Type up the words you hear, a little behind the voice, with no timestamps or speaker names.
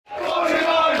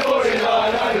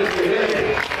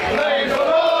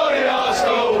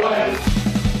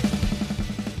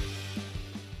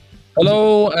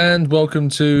Hello and welcome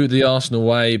to the Arsenal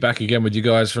Way. Back again with you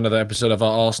guys for another episode of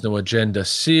our Arsenal Agenda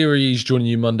series. Joining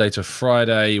you Monday to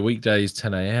Friday, weekdays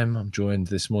 10 a.m. I'm joined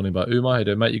this morning by Umar. How you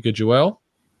doing, mate? You good, you well?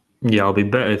 Yeah, I'll be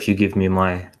better if you give me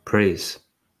my praise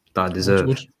that I deserve.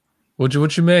 What do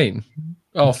you mean?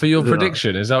 Oh, for your Uh,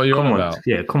 prediction? Is that what you're on Come on, about?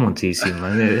 yeah, come on, TC,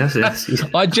 man. Yeah,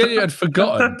 I genuinely had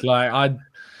forgotten.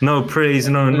 No praise,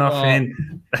 no Umar,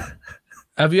 nothing.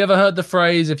 have you ever heard the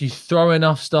phrase, if you throw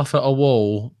enough stuff at a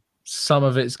wall, some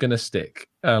of it's going to stick?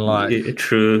 And Yeah,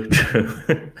 true. I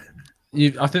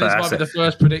think this might be the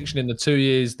first prediction in the 2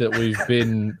 years that we've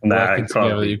been working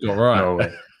together that you've got right.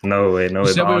 No way. You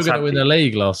said we were going to win the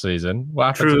league last season. What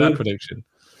happened to that prediction?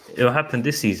 It'll happen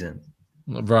this season.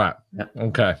 Right. Yeah.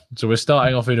 Okay. So we're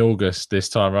starting off in August this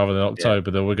time rather than October,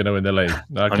 that we're going to win the league.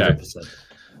 Okay. 100%.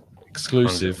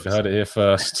 Exclusive. 100%. Heard it here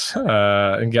first.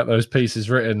 And get those pieces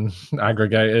written.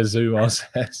 Aggregators, Umar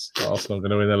says Arsenal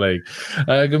going to win the league.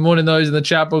 Good morning, those in the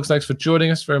chat box. Thanks for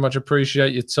joining us. Very much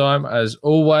appreciate your time as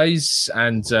always.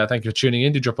 And thank you for tuning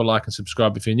in. Do drop a like and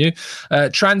subscribe if you're new.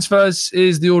 Transfers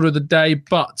is the order of the day,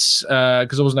 but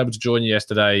because I wasn't able to join you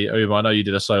yesterday, Umar, I know you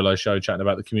did a solo show chatting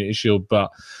about the Community Shield,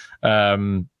 but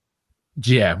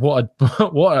yeah, what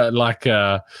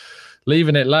a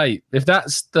leaving it late. If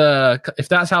that's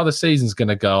how the season's going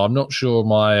to go, I'm not sure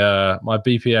my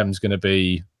BPM is going to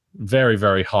be very,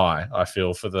 very high. I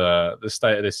feel for the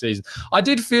state of this season. I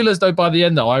did feel as though by the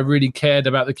end, though, I really cared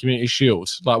about the Community Shield,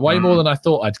 like way more than I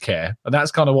thought I'd care, and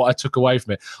that's kind of what I took away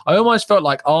from it. I almost felt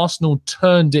like Arsenal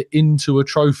turned it into a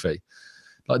trophy.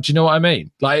 Like, do you know what I mean?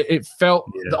 Like, it felt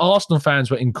the Arsenal fans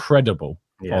were incredible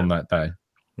on that day.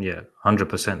 Yeah,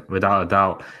 100%, without a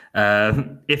doubt.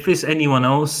 If it's anyone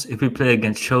else, if we play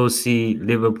against Chelsea,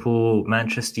 Liverpool,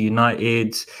 Manchester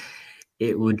United,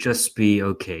 it would just be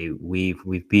okay.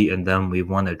 We've beaten them. We've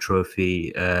won a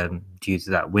trophy due to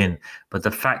that win. But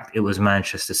the fact it was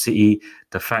Manchester City,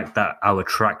 the fact that our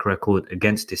track record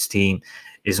against this team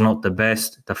is not the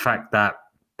best, the fact that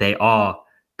they are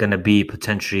going to be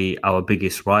potentially our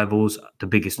biggest rivals, the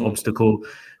biggest obstacle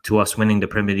to us winning the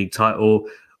Premier League title.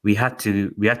 We had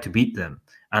to beat them.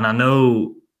 And I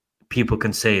know people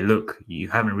can say, look, you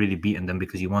haven't really beaten them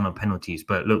because you won on penalties.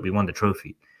 But look, we won the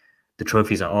trophy. The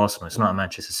trophy's at Arsenal. It's not at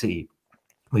Manchester City.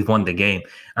 We've won the game.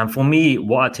 And for me,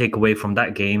 what I take away from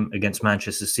that game against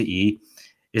Manchester City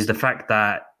is the fact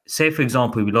that, say, for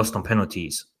example, we lost on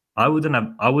penalties. I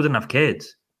wouldn't have cared.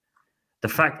 The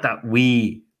fact that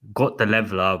we got the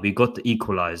leveler, we got the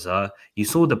equalizer. You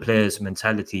saw the players'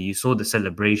 mentality. You saw the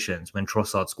celebrations when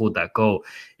Trossard scored that goal.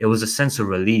 It was a sense of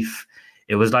relief.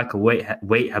 It was like a weight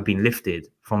had been lifted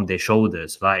from their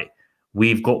shoulders. Like,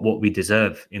 we've got what we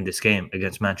deserve in this game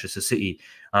against Manchester City.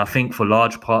 And I think for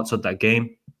large parts of that game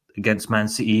against Man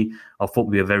City, I thought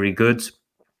we were very good,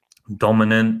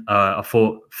 dominant. I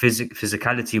thought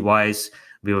physicality-wise,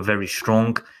 we were very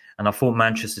strong. And I thought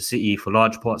Manchester City, for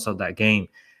large parts of that game,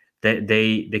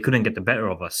 they couldn't get the better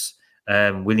of us.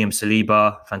 William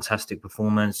Saliba, fantastic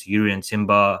performance. Jurrien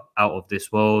Timber, out of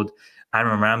this world.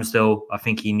 Aaron Ramsdale, I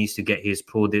think he needs to get his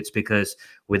plaudits because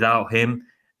without him,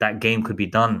 that game could be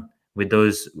done with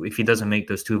those. If he doesn't make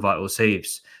those two vital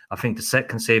saves, I think the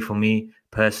second save for me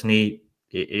personally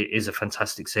it is a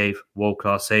fantastic save,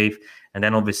 world-class save. And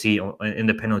then obviously in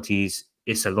the penalties,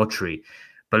 it's a lottery.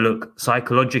 But look,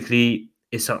 psychologically,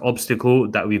 it's an obstacle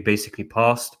that we've basically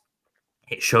passed.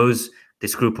 It shows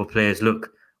this group of players,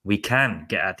 look, we can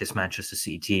get at this Manchester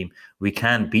City team. We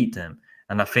can beat them.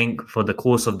 And I think for the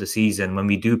course of the season, when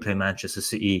we do play Manchester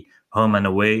City home and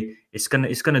away, it's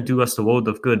gonna do us the world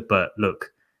of good. But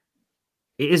look,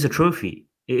 it is a trophy.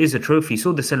 It is a trophy.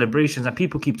 So the celebrations, and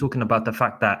people keep talking about the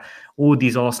fact that all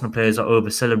these Arsenal players are over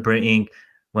celebrating.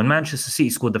 When Manchester City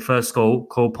scored the first goal,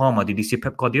 Cole Palmer, did you see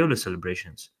Pep Guardiola's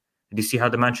celebrations? Did you see how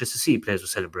the Manchester City players were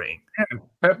celebrating? Yeah,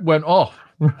 Pep went off.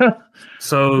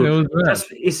 So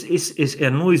it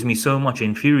annoys me so much, it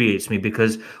infuriates me,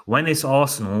 because when it's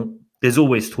Arsenal, there's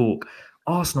always talk.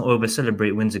 Arsenal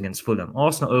over-celebrate wins against Fulham.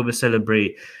 Arsenal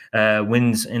over-celebrate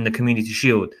wins in the Community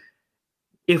Shield.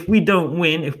 If we don't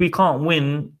win, if we can't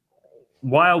win,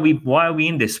 why are we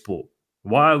in this sport?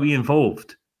 Why are we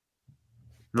involved?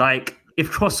 Like,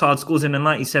 if Trossard scores in the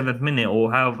 97th minute or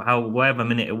whatever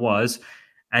minute it was,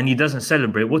 and he doesn't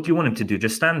celebrate, what do you want him to do?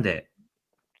 Just stand there?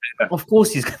 Yeah. Of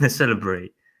course he's going to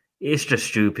celebrate. It's just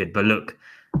stupid. But look,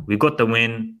 we got the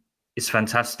win. It's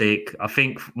fantastic. I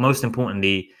think most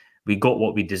importantly, we got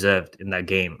what we deserved in that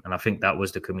game. And I think that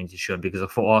was the Community Shield, because I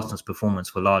thought Arsenal's performance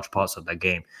for large parts of that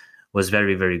game was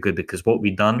very, very good, because what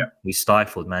we done, we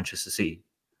stifled Manchester City.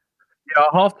 Yeah,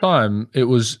 at half-time, it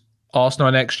was Arsenal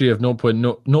an XG of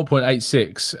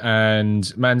 0.86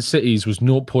 and Man City's was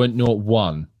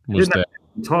 0.01. was there.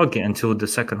 Target until the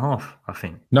second half, I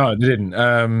think. No, they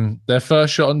didn't. Their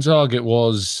first shot on target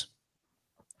was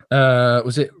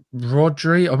it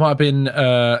Rodri? It might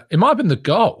have been the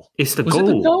goal. It's the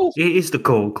goal. It is the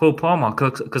goal. Cole Palmer,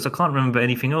 because I can't remember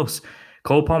anything else.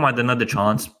 Cole Palmer had another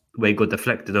chance where he got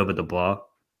deflected over the bar.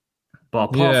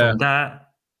 But apart from that,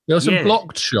 there were some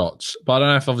blocked shots, but I don't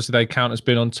know if obviously they count as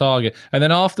being on target. And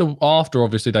then after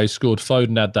obviously they scored,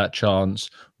 Foden had that chance.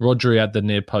 Rodri had the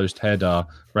near post header.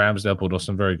 Ramsdale pulled off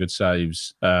some very good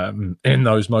saves in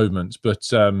those moments. But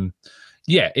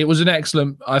it was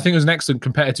I think it was an excellent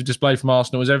competitive display from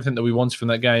Arsenal. It was everything that we wanted from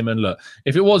that game. And look,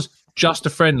 if it was just a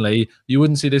friendly, you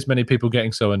wouldn't see this many people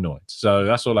getting so annoyed. So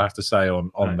that's all I have to say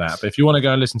on that. But if you want to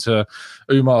go and listen to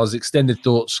Umar's extended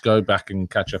thoughts, go back and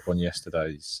catch up on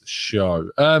yesterday's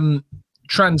show.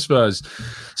 Transfers.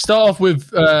 Start off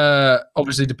with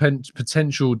obviously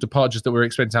potential departures that we're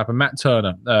expecting to happen. Matt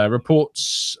Turner.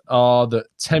 Reports are that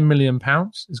 £10 million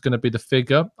is going to be the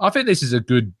figure. I think this is a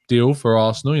good deal for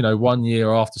Arsenal. 1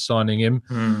 year after signing him,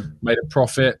 made a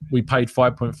profit. We paid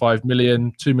 5.5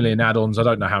 million, 2 million add-ons. I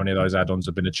don't know how many of those add-ons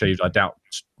have been achieved. I doubt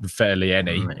fairly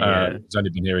any. He's only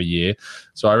been here a year.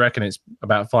 So I reckon it's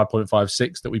about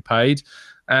 5.56 that we paid.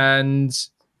 And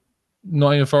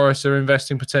Nottingham Forest are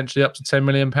investing potentially up to £10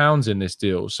 million in this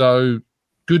deal. So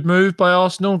good move by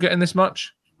Arsenal getting this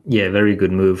much? Yeah, very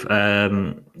good move.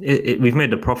 We've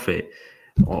made a profit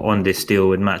on this deal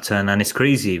with Matt Turner, and it's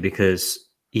crazy because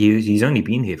he's only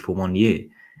been here for 1 year.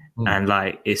 And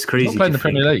it's crazy. He's not playing the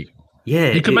Premier League.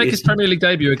 Yeah. He could make his Premier League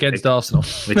debut against Arsenal.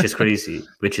 Which is crazy.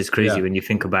 When you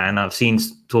think about it. And I've seen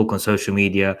talk on social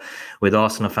media with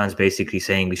Arsenal fans basically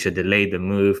saying we should delay the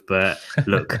move. But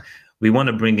look, we want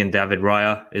to bring in David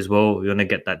Raya as well. We want to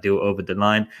get that deal over the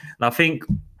line. And I think,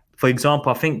 for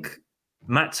example,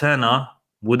 Matt Turner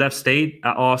would have stayed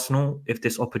at Arsenal if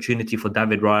this opportunity for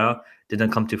David Raya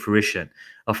didn't come to fruition.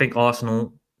 I think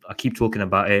Arsenal, I keep talking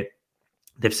about it,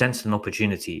 they've sensed an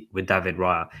opportunity with David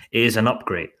Raya. It is an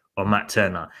upgrade on Matt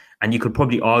Turner. And you could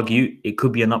probably argue it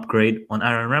could be an upgrade on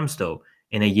Aaron Ramsdale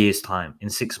in a year's time,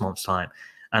 in 6 months' time.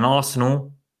 And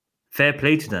Arsenal, fair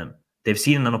play to them. They've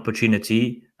seen an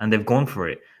opportunity and they've gone for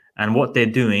it. And what they're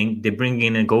doing, they're bringing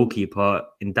in a goalkeeper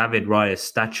in David Raya's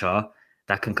stature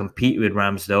that can compete with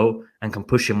Ramsdale and can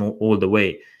push him all the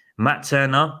way. Matt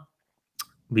Turner,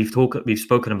 we've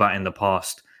spoken about in the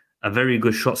past, a very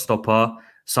good shot stopper,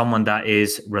 someone that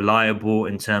is reliable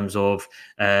in terms of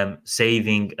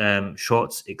saving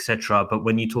shots, etc. But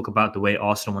when you talk about the way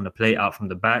Arsenal want to play out from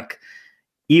the back,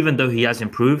 even though he has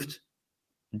improved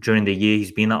during the year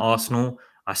he's been at Arsenal,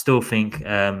 I still think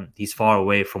he's far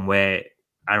away from where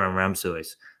Aaron Ramsdale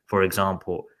is, for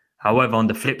example. However, on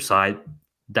the flip side,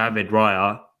 David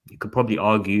Raya, you could probably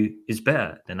argue, is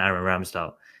better than Aaron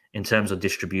Ramsdale in terms of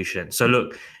distribution. So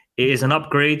look, it is an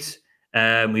upgrade.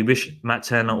 We wish Matt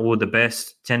Turner all the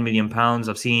best. £10 million.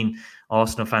 I've seen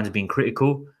Arsenal fans being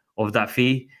critical of that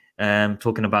fee,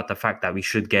 talking about the fact that we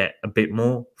should get a bit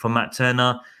more from Matt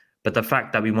Turner. But the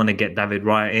fact that we want to get David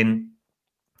Raya in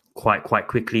quite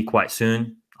quickly, quite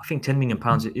soon, I think £10 million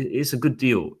is a good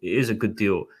deal. It is a good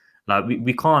deal. Like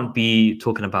we can't be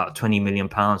talking about £20 million,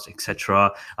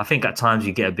 etc. I think at times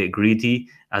you get a bit greedy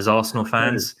as Arsenal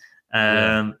fans.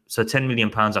 So £10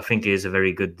 million, I think, is a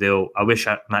very good deal. I wish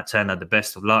Matt Turner the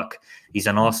best of luck. He's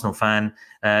an Arsenal fan.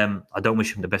 I don't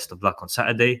wish him the best of luck on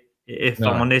Saturday, if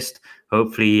I'm honest.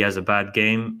 Hopefully he has a bad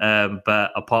game.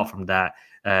 But apart from that,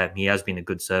 he has been a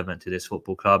good servant to this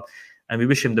football club. And we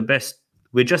wish him the best.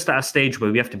 We're just at a stage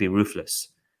where we have to be ruthless.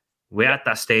 We're at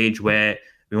that stage where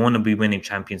we want to be winning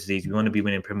Champions League. We want to be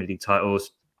winning Premier League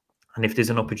titles. And if there's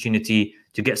an opportunity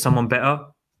to get someone better,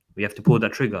 we have to pull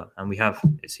that trigger. And we have,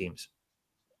 it seems.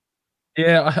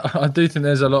 Yeah, I do think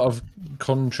there's a lot of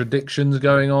contradictions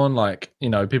going on. Like,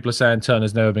 people are saying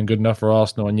Turner's never been good enough for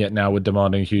Arsenal, and yet now we're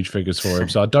demanding huge figures for him.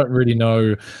 So I don't really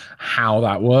know how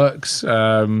that works.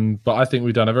 But I think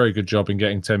we've done a very good job in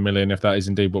getting 10 million, if that is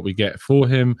indeed what we get for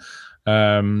him.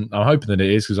 I'm hoping that it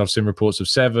is, because I've seen reports of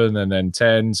 7 and then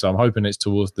 10. So I'm hoping it's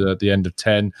towards the end of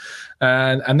 10.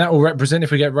 And that will represent,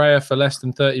 if we get Raya for less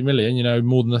than 30 million,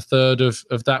 more than a third of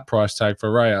that price tag for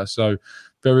Raya. So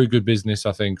very good business,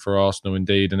 I think, for Arsenal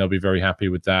indeed, and they'll be very happy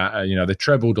with that. They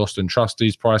trebled Austin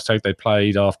Trusty's price tag they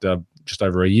played after just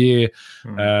over a year.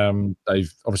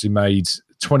 They've obviously made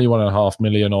 21.5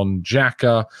 million on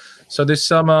Xhaka. So this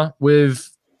summer,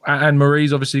 and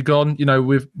Marie's obviously gone,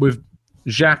 with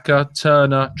Xhaka,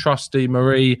 Turner, Trusty,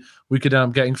 Marie, we could end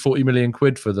up getting 40 million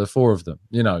quid for the four of them,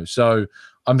 So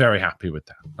I'm very happy with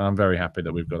that. I'm very happy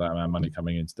that we've got that amount of money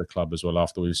coming into the club as well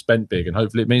after we've spent big. And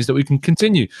hopefully it means that we can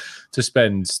continue to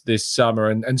spend this summer.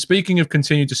 And speaking of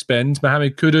continue to spend,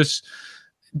 Mohamed Kudus,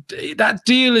 that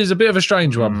deal is a bit of a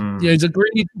strange one. Yeah, he's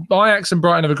agreed. Ajax and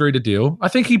Brighton have agreed a deal. I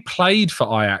think he played for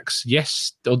Ajax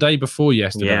day before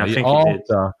yesterday. Yeah, I think he did.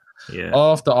 Yeah.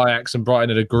 After Ajax and Brighton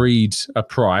had agreed a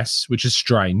price, which is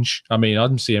strange. I mean,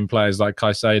 I'm seeing players like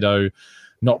Caicedo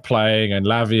not playing and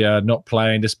Lavia not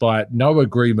playing despite no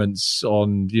agreements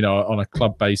on a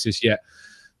club basis yet.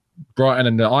 Brighton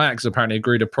and the Ajax apparently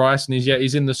agreed a price, and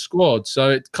he's in the squad. So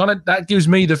it that gives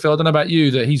me the feel, I don't know about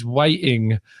you, that he's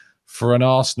waiting for an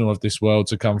Arsenal of this world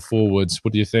to come forwards.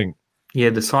 What do you think? Yeah,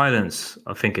 the silence,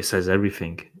 I think it says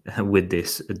everything with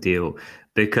this deal,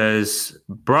 because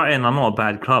Brighton are not a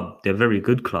bad club. They're a very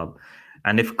good club.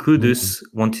 And if Kudus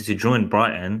wanted to join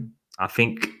Brighton, I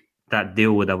think that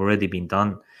deal would have already been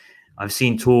done. I've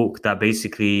seen talk that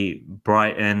basically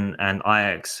Brighton and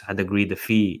Ajax had agreed a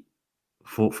fee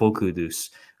for Kudus,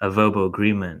 a verbal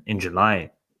agreement in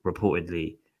July,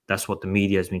 reportedly. That's what the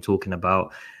media has been talking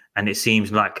about. And it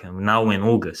seems like now we're in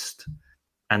August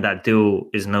and that deal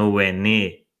is nowhere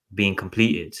near being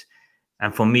completed.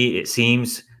 And for me, it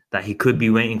seems that he could be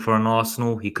waiting for an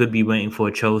Arsenal. He could be waiting for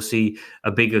a Chelsea,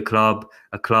 a bigger club,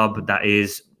 a club that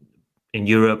is in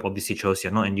Europe. Obviously, Chelsea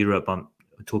are not in Europe. I'm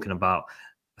talking about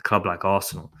a club like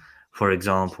Arsenal, for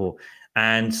example.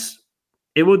 And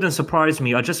it wouldn't surprise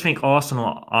me. I just think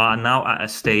Arsenal are now at a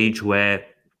stage where,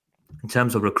 in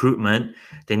terms of recruitment,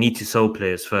 they need to sell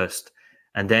players first.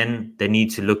 And then they need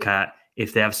to look at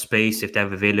if they have space, if they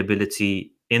have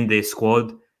availability in their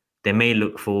squad, they may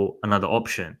look for another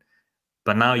option.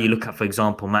 But now you look at, for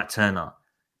example, Matt Turner.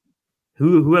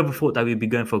 Whoever thought that we'd be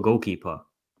going for a goalkeeper?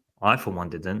 I, for one,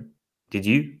 didn't. Did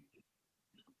you?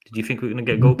 Did you think we were going to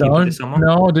get a goalkeeper this summer?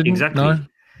 No, I didn't. Exactly. No.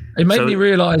 It made me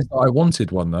realise that I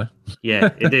wanted one, though. Yeah,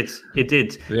 it did. It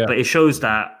did. Yeah. But it shows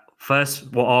that,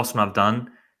 first, what Arsenal have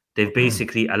done, they've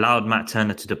basically allowed Matt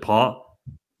Turner to depart.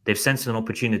 They've sensed an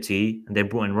opportunity and they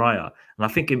brought in Raya. And I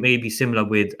think it may be similar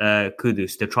with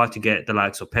Kudus. They've tried to get the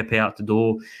likes of Pepe out the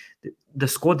door. The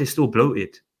squad is still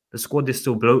bloated.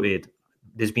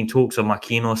 There's been talks of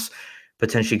Marquinhos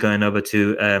potentially going over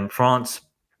to France.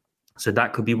 So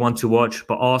that could be one to watch.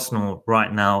 But Arsenal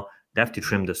right now, they have to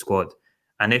trim the squad.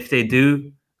 And if they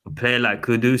do, a player like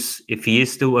Kudus, if he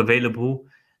is still available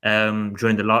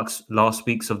during the last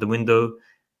weeks of the window,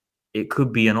 it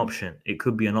could be an option.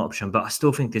 But I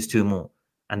still think there's two more.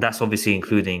 And that's obviously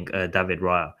including David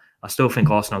Raya. I still think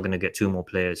Arsenal are going to get two more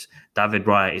players. David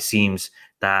Raya, it seems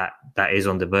that is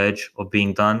on the verge of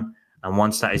being done. And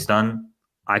once that is done,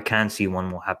 I can see one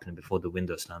more happening before the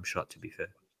window slams shut, to be fair.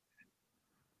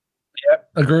 Yeah,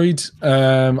 agreed.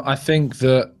 I think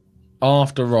that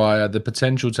after Raya, the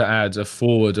potential to add a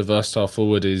versatile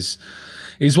forward is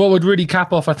what would really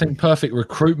cap off, I think, perfect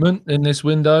recruitment in this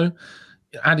window.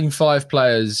 Adding 5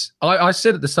 players. I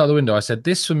said at the start of the window, I said,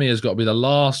 this for me has got to be the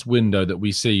last window that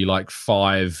we see like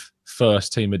 5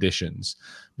 first team additions,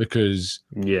 because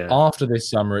after this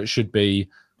summer, it should be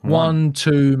 1,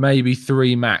 2, maybe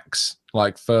 3 max,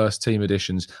 like first team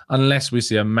additions, unless we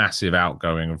see a massive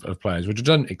outgoing of players, which I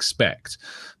don't expect.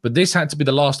 But this had to be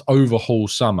the last overhaul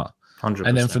summer. 100%.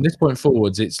 And then from this point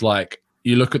forwards, it's like,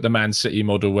 you look at the Man City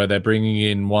model where they're bringing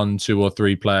in 1, 2, or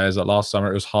 3 players. Like last summer,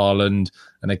 it was Haaland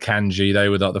and Akanji. They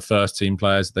were like the first team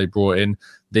players that they brought in.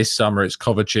 This summer, it's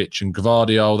Kovacic and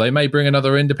Gvardiol. They may bring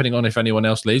another in, depending on if anyone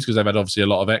else leaves, because they've had obviously a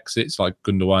lot of exits, like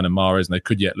Gundogan and Mahrez, and they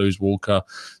could yet lose Walker.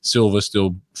 Silva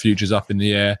still futures up in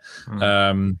the air.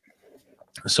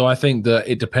 So I think that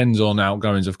it depends on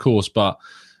outgoings, of course, but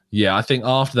yeah, I think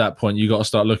after that point, you got to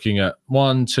start looking at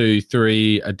 1, 2,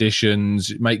 3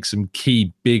 additions, make some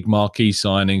key big marquee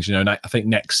signings. I think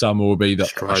next summer will be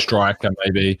a striker,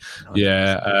 maybe. 100%.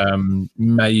 Yeah,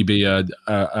 maybe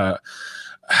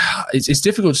it's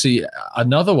difficult to see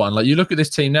another one. Like you look at this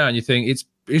team now and you think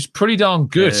it's pretty darn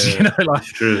good.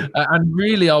 That's true. And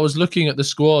really, I was looking at the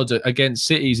squad against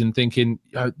Cities and thinking,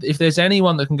 if there's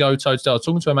anyone that can go toe-to-toe. I was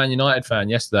talking to a Man United fan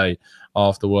yesterday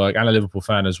after work and a Liverpool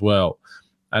fan as well.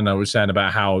 And I was saying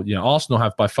about how Arsenal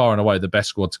have by far and away the best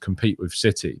squad to compete with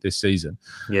City this season.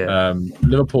 Yeah,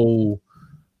 Liverpool,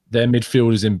 their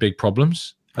midfield is in big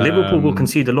problems. Liverpool will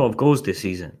concede a lot of goals this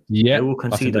season. Yeah, they will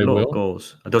concede a lot of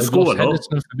goals. They'll score a lot.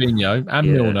 Henderson and Fabinho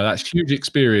and Milner. That's huge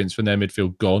experience from their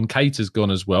midfield gone. Cater's gone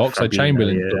as well. So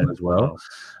Chamberlain's gone as well.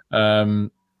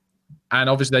 And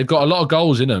obviously they've got a lot of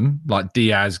goals in them, like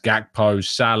Diaz, Gakpo,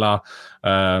 Salah,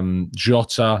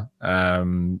 Jota.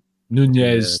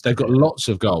 Nunez, they've got lots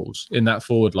of goals in that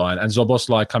forward line, and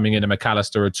Szoboszlai coming in and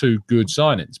McAllister are 2 good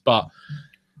signings. But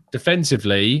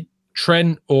defensively,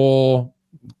 Trent or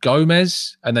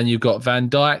Gomez, and then you've got Van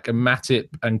Dijk and Matip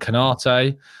and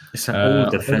Konate. It's an all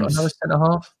defense. Another centre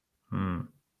half.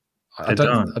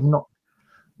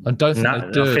 I don't think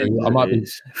they do. I might be.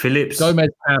 Phillips. Gomez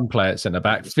can play at centre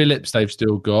back. Phillips, they've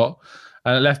still got.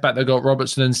 And at left back, they've got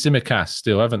Robertson and Tsimikas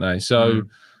still, haven't they? So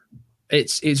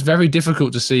it's very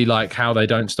difficult to see like how they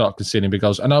don't start conceding big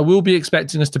goals. And I will be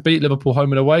expecting us to beat Liverpool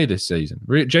home and away this season.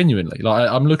 Genuinely, like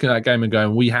I'm looking at that game and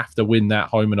going, we have to win that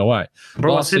home and away.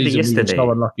 Bro, I said it yesterday. We were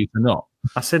so unlucky to not.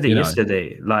 I said it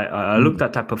yesterday. Like I looked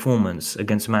at that performance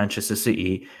against Manchester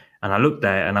City, and I looked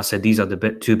at it and I said, these are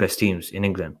the two best teams in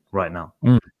England right now.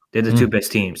 They're the two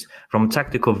best teams. From a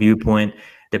tactical viewpoint,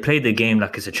 they play the game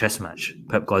like it's a chess match,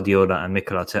 Pep Guardiola and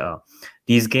Mikel Arteta.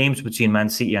 These games between Man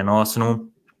City and Arsenal,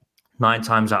 9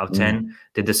 times out of 10,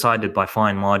 they're decided by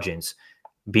fine margins,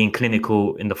 being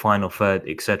clinical in the final third,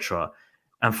 etc.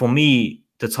 And for me,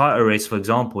 the title race, for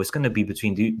example, is going to be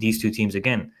between these two teams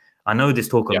again. I know there's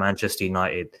talk of Manchester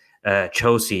United.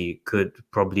 Chelsea could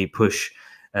probably push.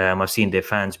 I've seen their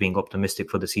fans being optimistic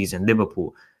for the season.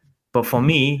 Liverpool. But for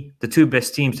me, the two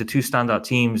best teams, the two standout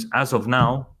teams as of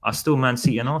now are still Man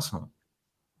City and Arsenal.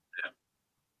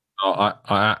 I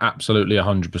absolutely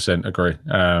 100% agree.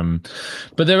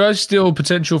 But there is still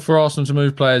potential for Arsenal to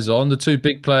move players on. The two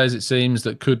big players, it seems,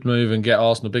 that could move and get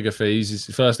Arsenal bigger fees is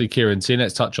firstly Kieran Tierney.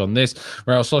 Let's touch on this.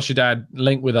 Real Sociedad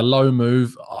linked with a low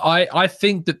move. I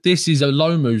think that this is a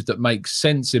low move that makes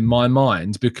sense in my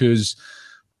mind because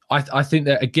I think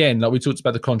that, again, like we talked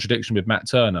about the contradiction with Matt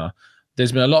Turner,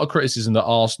 there's been a lot of criticism that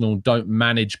Arsenal don't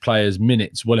manage players'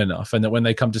 minutes well enough and that when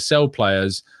they come to sell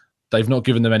players, they've not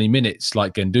given them any minutes,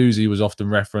 like Guendouzi was often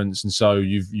referenced, and so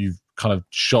you've kind of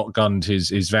shotgunned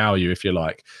his value, if you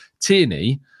like.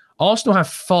 Tierney, Arsenal have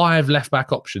 5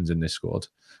 left-back options in this squad.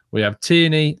 We have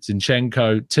Tierney,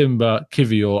 Zinchenko, Timber,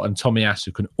 Kivior, and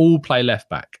Tomiyasu can all play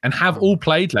left-back and have all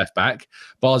played left-back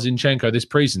bar Zinchenko this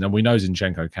preseason, and we know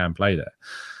Zinchenko can play there.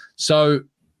 So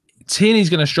Tierney's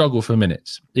going to struggle for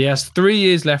minutes. He has 3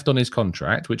 years left on his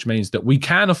contract, which means that we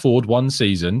can afford one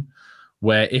season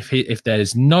where if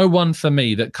there's no one for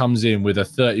me that comes in with a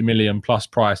 30 million plus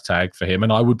price tag for him,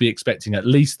 and I would be expecting at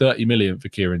least 30 million for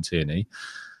Kieran Tierney,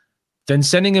 then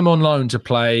sending him on loan to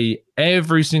play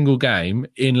every single game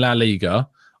in La Liga,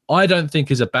 I don't think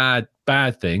is a bad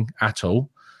thing at all.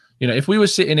 You know, if we were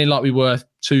sitting in like we were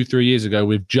 2-3 years ago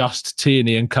with just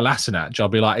Tierney and Kolasinac, I'll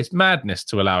be like, it's madness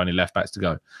to allow any left backs to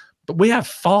go. But we have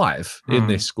 5 in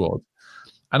this squad.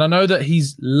 And I know that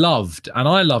he's loved, and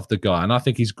I love the guy, and I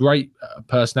think he's great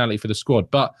personality for the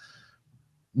squad. But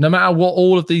no matter what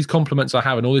all of these compliments I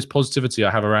have and all this positivity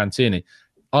I have around Tierney,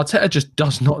 Arteta just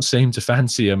does not seem to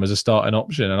fancy him as a starting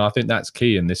option. And I think that's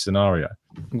key in this scenario.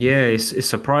 Yeah, it's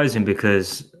surprising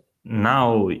because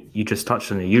now you just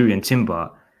touched on the Yuri and Timber.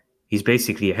 He's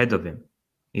basically ahead of him.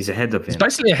 He's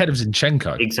basically ahead of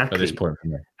Zinchenko. Exactly. At this point.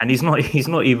 And he's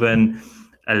not even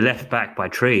a left back by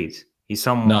trade. He's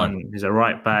someone who's a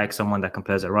right back, someone that can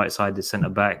play as a right sided centre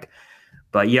back.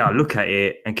 But yeah, I look at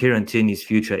it, and Kieran Tierney's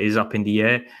future is up in the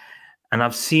air. And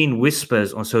I've seen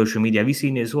whispers on social media. Have you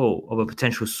seen it as well of a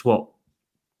potential swap?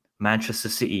 Manchester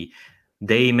City,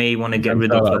 they may want to get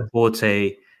rid of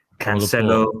Laporte,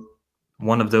 Cancelo,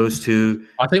 one of those two.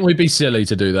 I think we'd be silly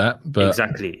to do that. But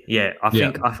exactly, yeah.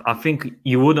 I think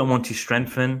you wouldn't want to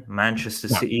strengthen Manchester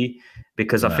City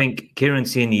because I think Kieran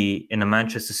Tierney in a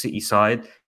Manchester City side,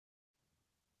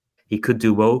 he could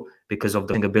do well because of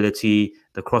the ability,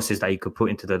 the crosses that he could put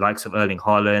into the likes of Erling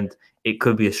Haaland. It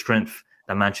could be a strength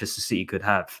that Manchester City could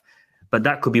have. But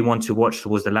that could be one to watch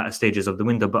towards the latter stages of the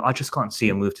window. But I just can't see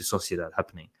a move to Sociedad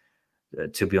happening,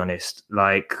 to be honest.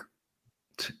 Like,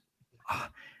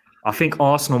 I think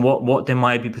Arsenal, what they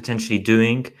might be potentially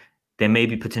doing, they may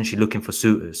be potentially looking for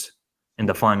suitors in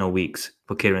the final weeks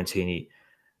for Kieran Tierney,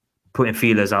 putting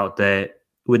feelers out there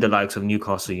with the likes of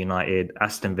Newcastle United,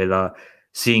 Aston Villa,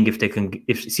 seeing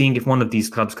if one of these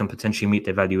clubs can potentially meet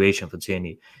their valuation for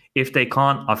Tierney. If they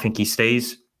can't, I think he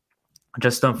stays. I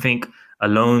just don't think a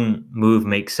loan move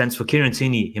makes sense for Kieran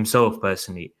Tierney himself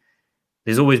personally.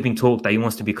 There's always been talk that he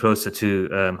wants to be closer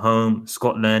to home,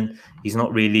 Scotland. He's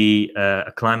not really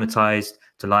acclimatized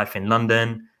to life in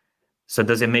London. So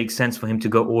does it make sense for him to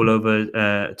go over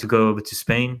to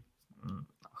Spain?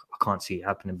 I can't see it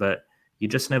happening, but you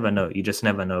just never know.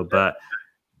 But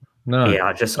no, yeah,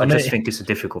 I just think it's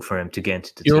difficult for him to get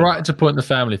into the You're team. right to point the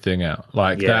family thing out.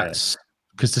 That's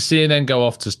because to see him then go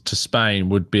off to Spain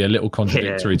would be a little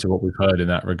contradictory to what we've heard in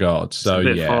that regard. So it's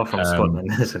a bit far from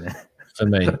Scotland, isn't it? For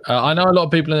me, I know a lot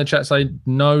of people in the chat say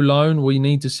no loan, we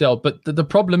need to sell. But the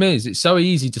problem is, it's so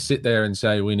easy to sit there and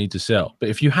say we need to sell. But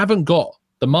if you haven't got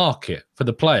the market for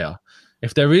the player,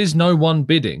 if there is no one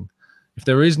bidding, if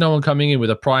there is no one coming in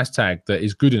with a price tag that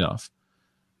is good enough,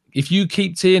 if you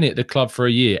keep Tierney at the club for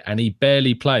a year and he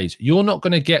barely plays, you're not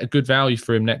going to get a good value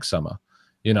for him next summer,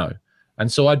 you know.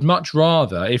 And so I'd much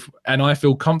rather, and I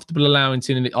feel comfortable allowing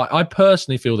Tierney. I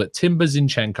personally feel that Timber,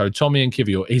 Zinchenko, Tommy and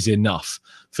Kivior is enough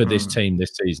for this team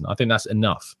this season. I think that's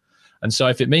enough. And so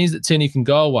if it means that Tierney can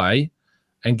go away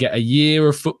and get a year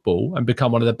of football and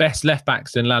become one of the best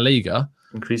left-backs in La Liga,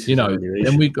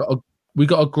 then we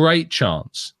got a great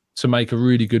chance to make a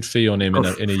really good fee on him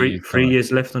in a year. 3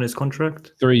 years left on his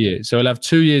contract? 3 years. So he'll have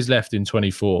 2 years left in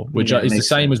 24, which is the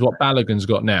same as what Balogun's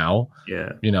got now.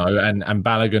 Yeah. And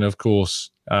Balogun, of course,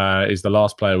 is the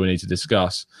last player we need to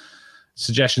discuss.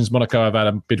 Suggestions Monaco have had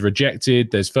a bid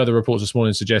rejected. There's further reports this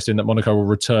morning suggesting that Monaco will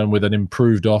return with an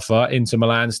improved offer. Inter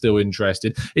Milan still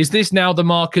interested. Is this now the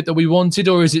market that we wanted,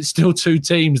 or is it still two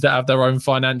teams that have their own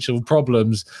financial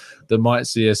problems that might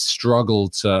see us struggle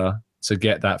to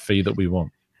get that fee that we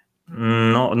want?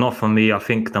 Not for me. I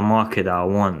think the market that I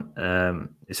want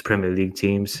is Premier League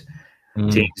teams,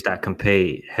 teams that can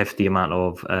pay hefty amount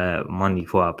of money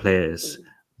for our players,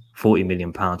 £40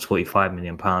 million, £45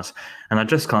 million, and I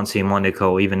just can't see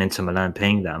Monaco or even Inter Milan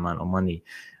paying that amount of money.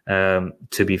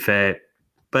 To be fair,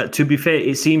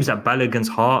 it seems that Balogun's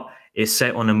heart is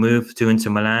set on a move to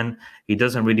Inter Milan. He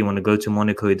doesn't really want to go to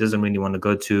Monaco. He doesn't really want to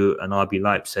go to an RB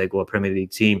Leipzig or a Premier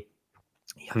League team.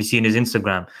 Have you seen his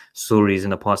Instagram stories in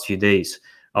the past few days,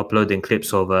 uploading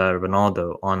clips of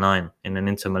Ronaldo R9 in an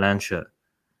Inter Milan shirt?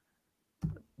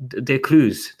 They're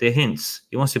clues, they're hints.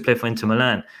 He wants to play for Inter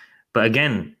Milan. But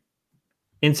again,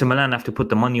 Inter Milan have to put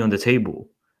the money on the table.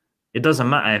 It doesn't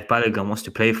matter if Balogun wants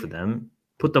to play for them.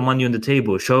 Put the money on the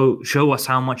table. Show us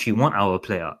how much you want our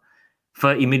player.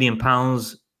 £30 million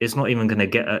is not even going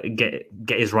to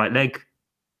get his right leg.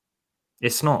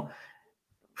 It's not.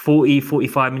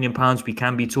 45 million pounds, we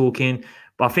can be talking.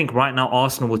 But I think right now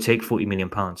Arsenal will take 40 million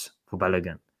pounds for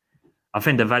Balogun. I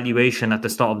think the valuation at the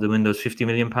start of the window is 50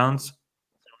 million pounds,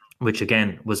 which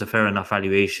again was a fair enough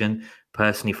valuation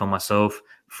personally for myself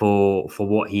for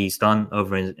what he's done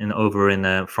over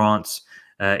in France,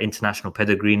 international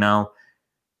pedigree now.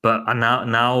 But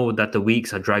now that the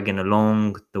weeks are dragging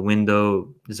along, the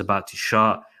window is about to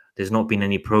shut. There's not been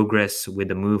any progress with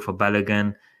the move for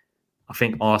Balogun. I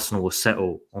think Arsenal will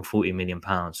settle on £40 million.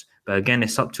 But again,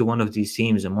 it's up to one of these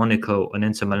teams in Monaco and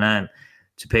Inter Milan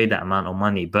to pay that amount of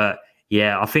money. But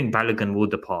yeah, I think Balogun will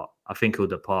depart. I think he'll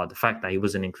depart. The fact that he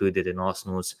wasn't included in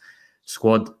Arsenal's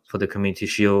squad for the Community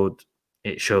Shield,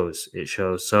 it shows.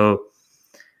 So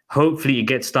hopefully it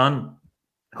gets done.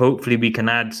 Hopefully we can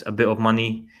add a bit of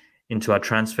money into our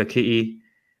transfer kitty.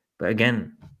 But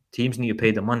again, teams need to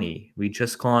pay the money.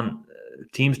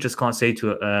 Teams just can't say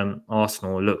to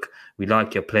Arsenal, look, we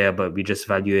like your player, but we just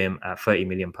value him at £30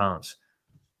 million.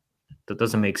 That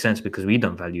doesn't make sense because we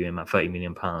don't value him at £30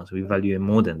 million. We value him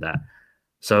more than that.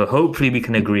 So hopefully we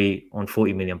can agree on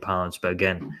 £40 million. But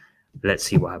again, let's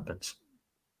see what happens.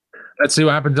 Let's see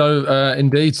what happens, though.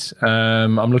 Indeed,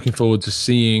 I'm looking forward to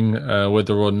seeing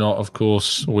whether or not, of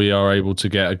course, we are able to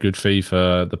get a good fee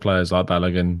for the players like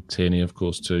Balogun, Tierney, of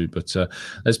course, too. But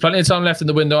there's plenty of time left in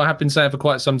the window. I have been saying for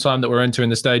quite some time that we're entering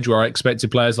the stage where I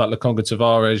expected players like Lokonga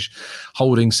Tavares,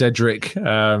 Holding, Cedric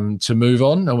to move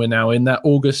on. And we're now in that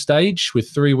August stage with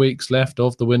 3 weeks left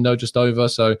of the window, just over.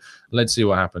 So let's see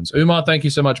what happens. Umar, thank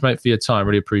you so much, mate, for your time.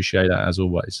 Really appreciate that, as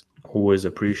always. Always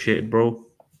appreciate it, bro.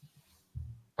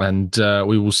 And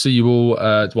we will see you all.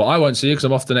 Well, I won't see you because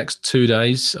I'm off the next 2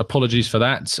 days. Apologies for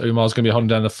that. Umar's going to be holding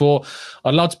down the fort.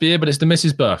 I'd love to be here, but it's the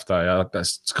missus' birthday.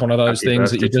 That's one of those things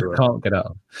that you just can't get out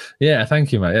of. Yeah,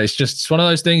 thank you, mate. It's one of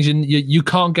those things you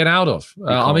can't get out of.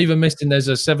 I'm even missing. There's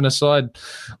a 7-a-side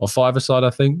or 5-a-side, I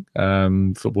think,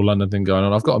 Football London thing going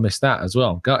on. I've got to miss that as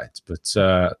well, guys. But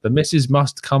the missus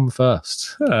must come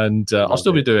first, and I'll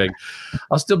still be doing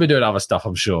other stuff,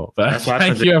 I'm sure. But that's what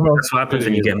happens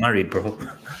when you get married, bro.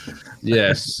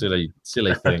 Yes, silly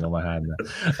thing on my hand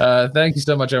there. Thank you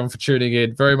so much, everyone, for tuning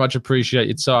in. Very much appreciate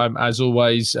your time. As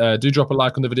always, do drop a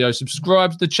like on the video.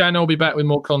 Subscribe to the channel. I'll be back with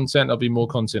more content. There'll be more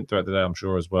content throughout the day, I'm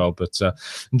sure, as well. But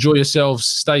enjoy yourselves.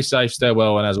 Stay safe, stay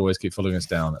well. And as always, keep following us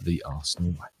down at the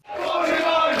Arsenal Way.